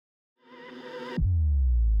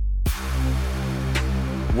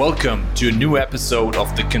Welcome to a new episode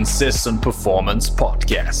of the Consistent Performance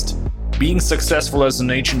Podcast. Being successful as an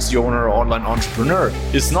agency owner or online entrepreneur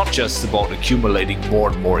is not just about accumulating more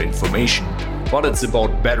and more information, but it's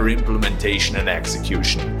about better implementation and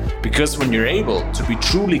execution. Because when you're able to be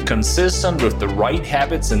truly consistent with the right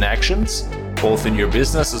habits and actions, both in your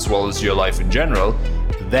business as well as your life in general,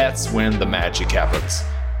 that's when the magic happens.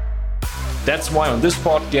 That's why on this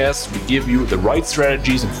podcast, we give you the right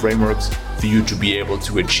strategies and frameworks for you to be able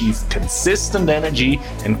to achieve consistent energy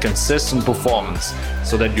and consistent performance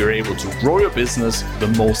so that you're able to grow your business the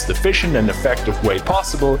most efficient and effective way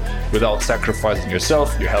possible without sacrificing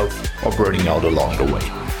yourself, your health, or burning out along the way.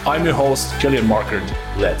 I'm your host, Killian Markert.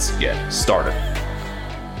 Let's get started.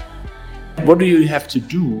 What do you have to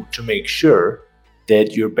do to make sure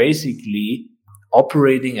that you're basically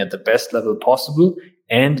operating at the best level possible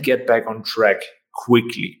and get back on track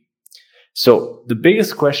quickly? So the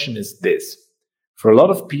biggest question is this. For a lot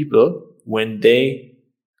of people, when they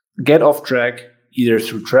get off track, either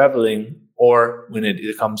through traveling or when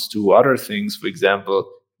it comes to other things, for example,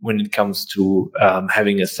 when it comes to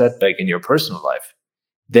having a setback in your personal life,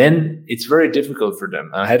 then it's very difficult for them.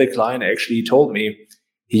 I had a client actually told me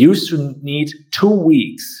he used to need 2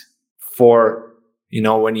 weeks for,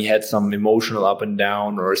 when he had some emotional up and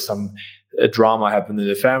down or some drama happened in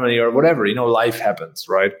the family or whatever, life happens,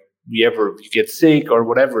 right? You get sick or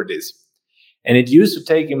whatever it is. And it used to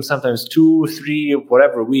take him sometimes 2, 3,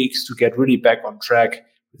 whatever weeks to get really back on track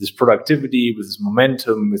with his productivity, with his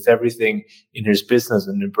momentum, with everything in his business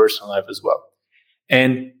and in personal life as well.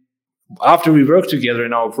 And after we worked together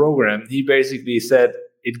in our program, he basically said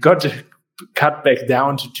it got to cut back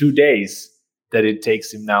down to 2 days that it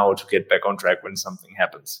takes him now to get back on track when something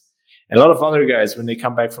happens. And a lot of other guys, when they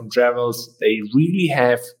come back from travels, they really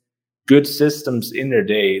have good systems in their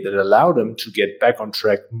day that allow them to get back on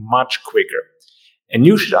track much quicker. And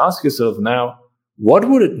you should ask yourself now, what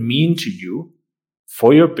would it mean to you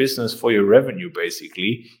for your business, for your revenue,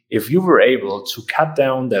 basically, if you were able to cut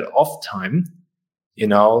down that off time,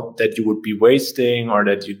 that you would be wasting or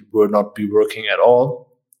that you would not be working at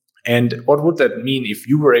all? And what would that mean if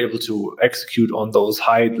you were able to execute on those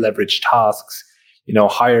high leverage tasks,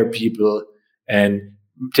 hire people and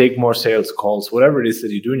take more sales calls, whatever it is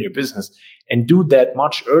that you do in your business, and do that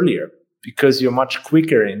much earlier because you're much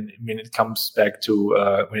quicker when it comes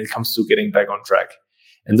to getting back on track.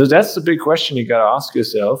 And so that's the big question you got to ask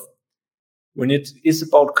yourself when it is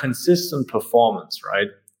about consistent performance, right?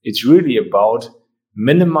 It's really about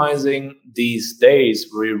minimizing these days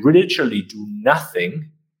where you literally do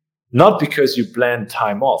nothing, not because you planned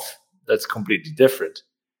time off. That's completely different.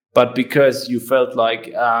 But because you felt like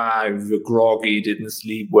you were groggy, didn't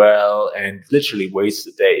sleep well, and literally waste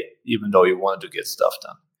the day, even though you wanted to get stuff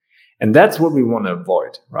done. And that's what we want to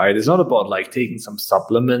avoid, right? It's not about taking some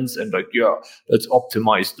supplements and let's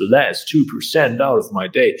optimize the last 2% out of my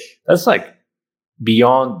day. That's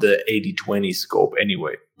beyond the 80-20 scope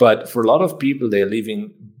anyway. But for a lot of people, they're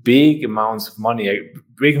leaving big amounts of money,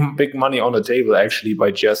 big money on the table actually by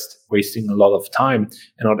just wasting a lot of time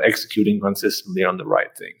and not executing consistently on the right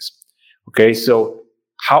things. Okay, so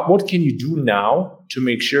what can you do now to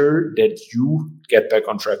make sure that you get back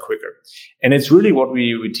on track quicker? And it's really what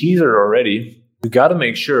we teased already. We got to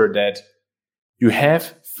make sure that you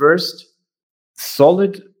have first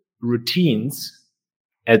solid routines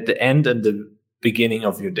at the end and the beginning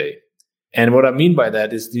of your day. And what I mean by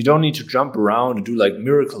that is you don't need to jump around and do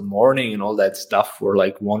miracle morning and all that stuff for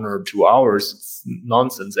 1 or 2 hours. It's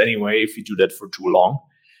nonsense anyway if you do that for too long.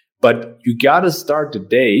 But you got to start the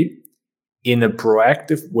day in a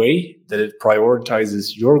proactive way that it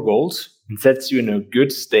prioritizes your goals and sets you in a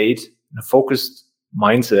good state, in a focused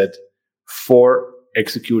mindset for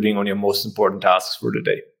executing on your most important tasks for the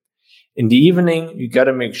day. In the evening, you got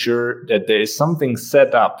to make sure that there is something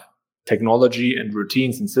set up, technology and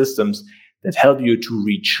routines and systems that help you to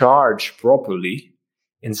recharge properly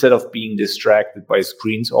instead of being distracted by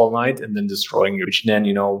screens all night and then destroying your, which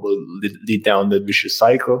then, will lead down the vicious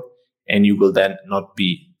cycle, and you will then not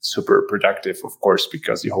be super productive, of course,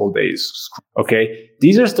 because the whole day is screwed. Okay,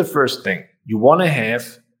 these are the first thing. You want to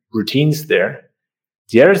have routines there.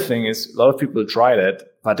 The other thing is a lot of people try that,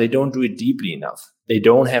 but they don't do it deeply enough. They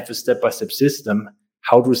don't have a step-by-step system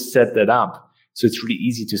how to set that up. So it's really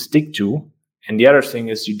easy to stick to. And the other thing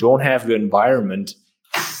is you don't have your environment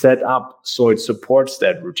set up so it supports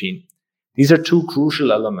that routine. These are two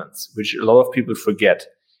crucial elements, which a lot of people forget.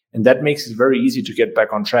 And that makes it very easy to get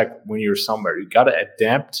back on track when you're somewhere. You got to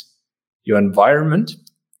adapt your environment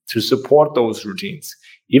to support those routines.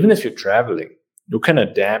 Even if you're traveling, you can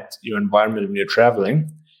adapt your environment when you're traveling.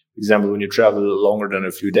 For example, when you travel longer than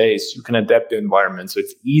a few days, you can adapt the environment. So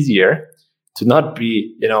it's easier to not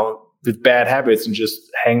be, with bad habits and just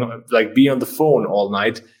be on the phone all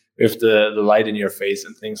night with the light in your face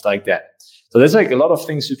and things like that. So there's like a lot of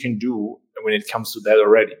things you can do when it comes to that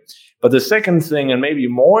already. But the second thing, and maybe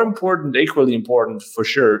more important, equally important for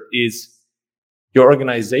sure, is your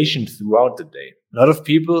organization throughout the day. A lot of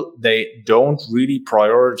people, they don't really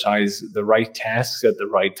prioritize the right tasks at the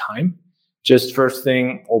right time. Just first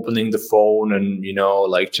thing, opening the phone and,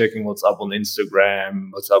 checking what's up on Instagram,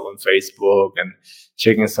 what's up on Facebook, and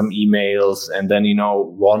checking some emails. And then,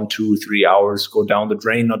 1, 2, 3 hours go down the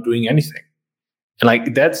drain, not doing anything.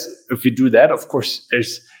 And if you do that, of course,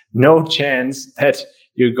 there's no chance that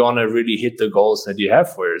you're going to really hit the goals that you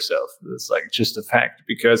have for yourself. It's just a fact,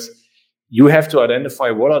 because you have to identify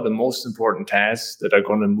what are the most important tasks that are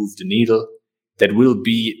going to move the needle, that will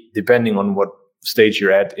be, depending on what stage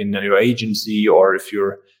you're at in your agency or if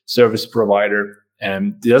you're a service provider,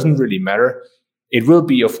 it doesn't really matter. It will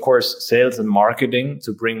be, of course, sales and marketing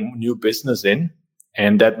to bring new business in.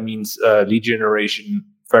 And that means lead generation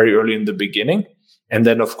very early in the beginning. And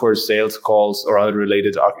then, of course, sales calls or other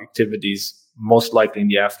related activities, most likely in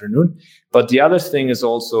the afternoon. But the other thing is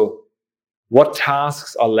also, what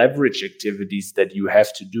tasks are leverage activities that you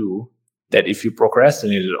have to do that if you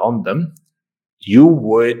procrastinated on them, you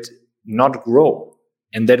would not grow.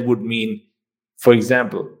 And that would mean, for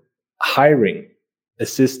example, hiring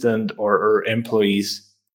assistant or employees.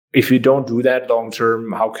 If you don't do that long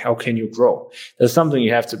term, how can you grow? That's something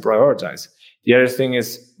you have to prioritize. The other thing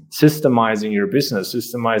is systemizing your business,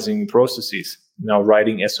 systemizing processes,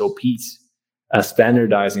 writing SOPs,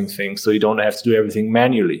 standardizing things so you don't have to do everything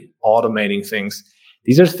manually, automating things.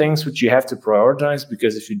 These are things which you have to prioritize,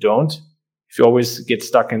 because if you always get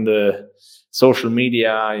stuck in the social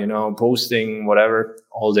media, posting whatever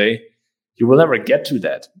all day, you will never get to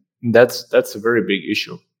that. And that's a very big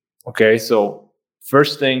issue. Okay, so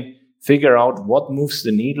first thing, figure out what moves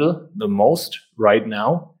the needle the most right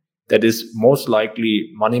now. That is most likely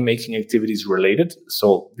money-making activities related.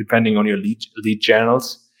 So depending on your lead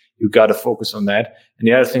channels, you got to focus on that. And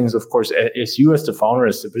the other thing is, of course, as you as the founder,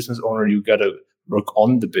 as the business owner, you got to work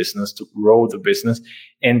on the business to grow the business.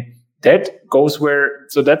 And that goes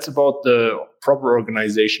so that's about the proper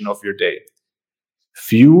organization of your day.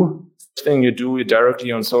 Thing you do, you're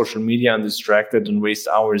directly on social media and distracted and waste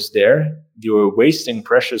hours there. You're wasting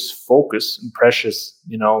precious focus and precious,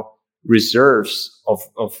 reserves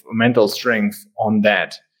of mental strength on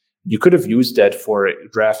that. You could have used that for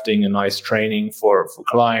drafting a nice training for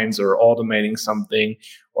clients, or automating something,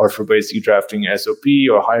 or for basically drafting SOP,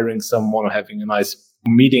 or hiring someone, or having a nice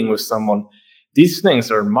meeting with someone. These things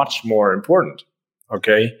are much more important.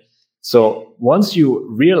 Okay. So once you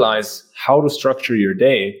realize how to structure your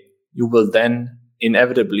day, you will then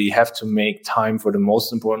inevitably have to make time for the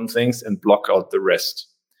most important things and block out the rest.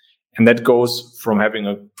 And that goes from having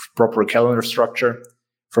a proper calendar structure,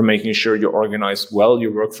 from making sure you're organized well,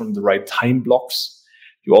 you work from the right time blocks.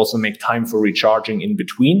 You also make time for recharging in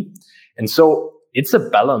between. And so it's a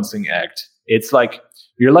balancing act. It's like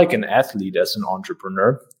you're like an athlete as an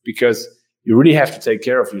entrepreneur, because you really have to take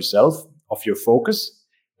care of yourself, of your focus.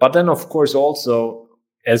 But then, of course, also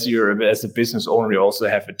as a business owner, you also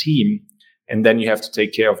have a team, and then you have to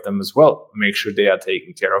take care of them as well. Make sure they are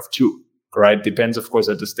taken care of too. Right? Depends, of course,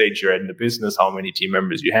 at the stage you're at in the business, how many team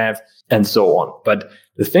members you have, and so on. But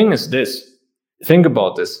the thing is this: think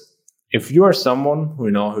about this. If you are someone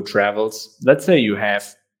who travels, let's say you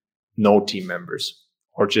have no team members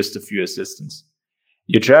or just a few assistants.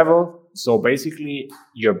 You travel, so basically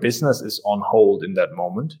your business is on hold in that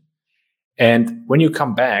moment. And when you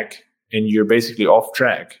come back and you're basically off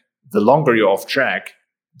track, the longer you're off track,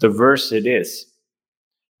 the worse it is.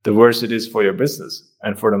 The worse it is for your business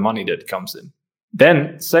and for the money that comes in.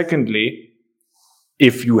 Then, secondly,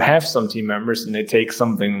 if you have some team members and they take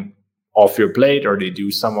something off your plate, or they do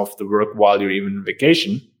some of the work while you're even on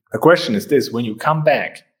vacation, the question is this: when you come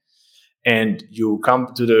back and you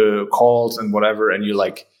come to the calls and whatever, and you're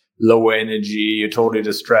like low energy, you're totally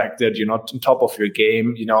distracted, you're not on top of your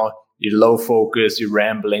game, you're low focus, you're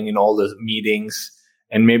rambling in all the meetings,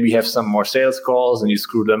 and maybe you have some more sales calls and you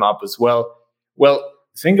screw them up as well. Well,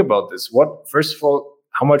 think about this. First of all,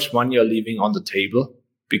 how much money you're leaving on the table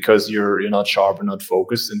because you're not sharp and not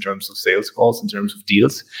focused in terms of sales calls, in terms of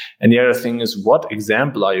deals. And the other thing is, what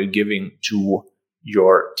example are you giving to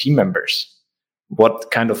your team members?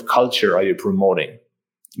 What kind of culture are you promoting?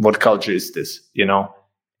 What culture is this?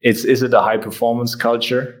 Is it a high performance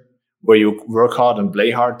culture where you work hard and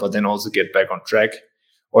play hard, but then also get back on track?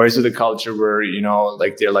 Or is it a culture where,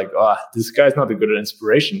 they're like, this guy's not a good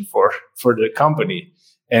inspiration for the company,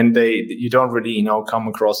 and you don't really, come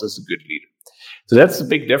across as a good leader. So that's the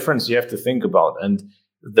big difference you have to think about. And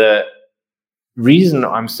the reason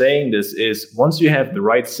I'm saying this is once you have the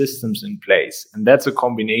right systems in place, and that's a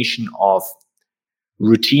combination of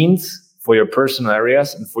routines for your personal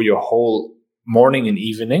areas and for your whole morning and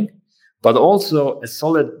evening, but also a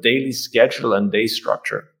solid daily schedule and day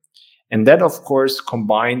structure. And that, of course,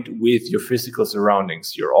 combined with your physical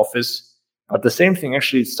surroundings, your office. But the same thing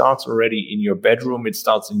actually starts already in your bedroom. It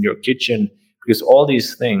starts in your kitchen, because all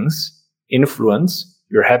these things influence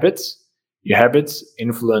your habits. Your habits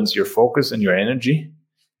influence your focus and your energy.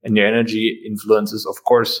 And your energy influences, of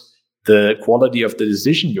course, the quality of the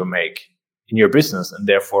decision you make in your business, and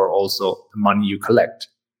therefore also the money you collect.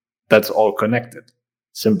 That's all connected.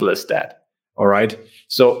 Simple as that. All right.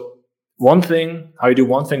 So how you do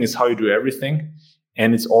one thing is how you do everything.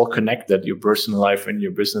 And it's all connected, your personal life and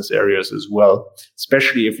your business areas as well,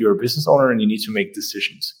 especially if you're a business owner and you need to make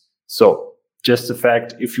decisions. So just the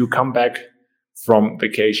fact, if you come back from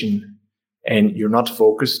vacation and you're not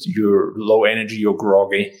focused, you're low energy, you're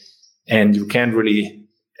groggy, and you can't really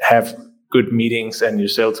have good meetings and your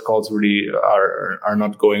sales calls really are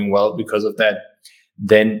not going well because of that,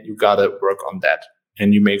 then you got to work on that.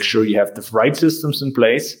 And you make sure you have the right systems in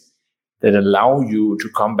place that allow you to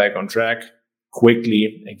come back on track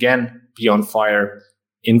quickly, again, be on fire,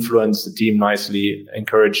 influence the team nicely,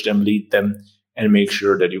 encourage them, lead them, and make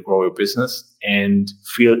sure that you grow your business and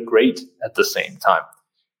feel great at the same time,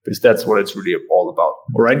 because that's what it's really all about.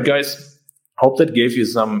 All right, guys, hope that gave you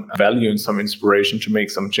some value and some inspiration to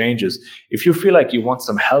make some changes. If you feel like you want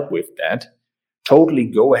some help with that, totally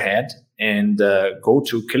go ahead and go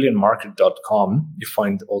to KillianMarket.com. You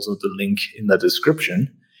find also the link in the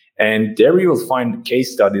description. And there you will find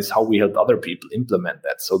case studies how we help other people implement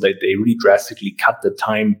that, so that they really drastically cut the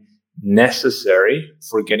time necessary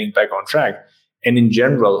for getting back on track, and in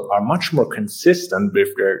general are much more consistent with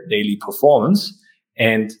their daily performance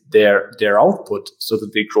and their output, so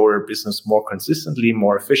that they grow their business more consistently,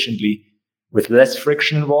 more efficiently, with less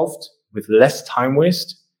friction involved, with less time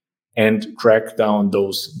waste, and track down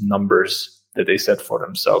those numbers that they set for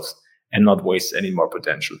themselves and not waste any more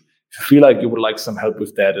potential. If you feel like you would like some help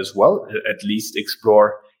with that as well, at least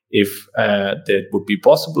explore if that would be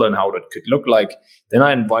possible and how that could look like, then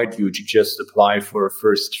I invite you to just apply for a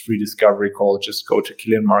first free discovery call. Just go to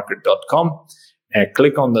KillianMarket.com,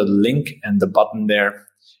 click on the link and the button there,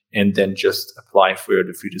 and then just apply for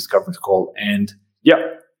the free discovery call. And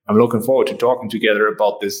I'm looking forward to talking together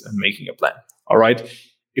about this and making a plan. All right.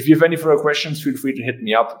 If you have any further questions, feel free to hit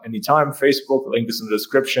me up anytime. Facebook, link is in the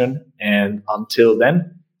description. And until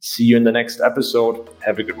then, see you in the next episode.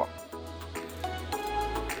 Have a good one.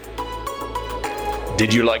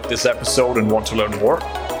 Did you like this episode and want to learn more?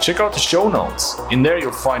 Check out the show notes. In there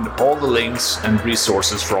you'll find all the links and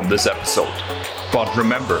resources from this episode. But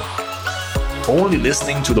remember, only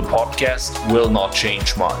listening to the podcast will not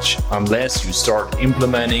change much unless you start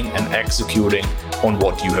implementing and executing on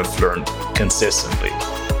what you have learned consistently.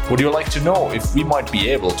 Would you like to know if we might be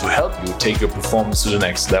able to help you take your performance to the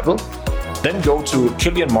next level? Then go to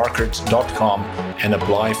KillianMarket.com and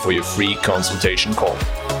apply for your free consultation call.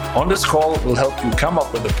 On this call, we'll help you come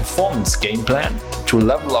up with a performance game plan to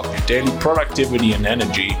level up your daily productivity and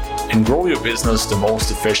energy and grow your business the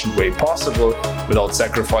most efficient way possible without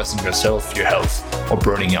sacrificing yourself, your health, or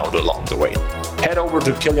burning out along the way. Head over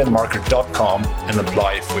to KillianMarket.com and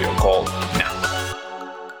apply for your call now.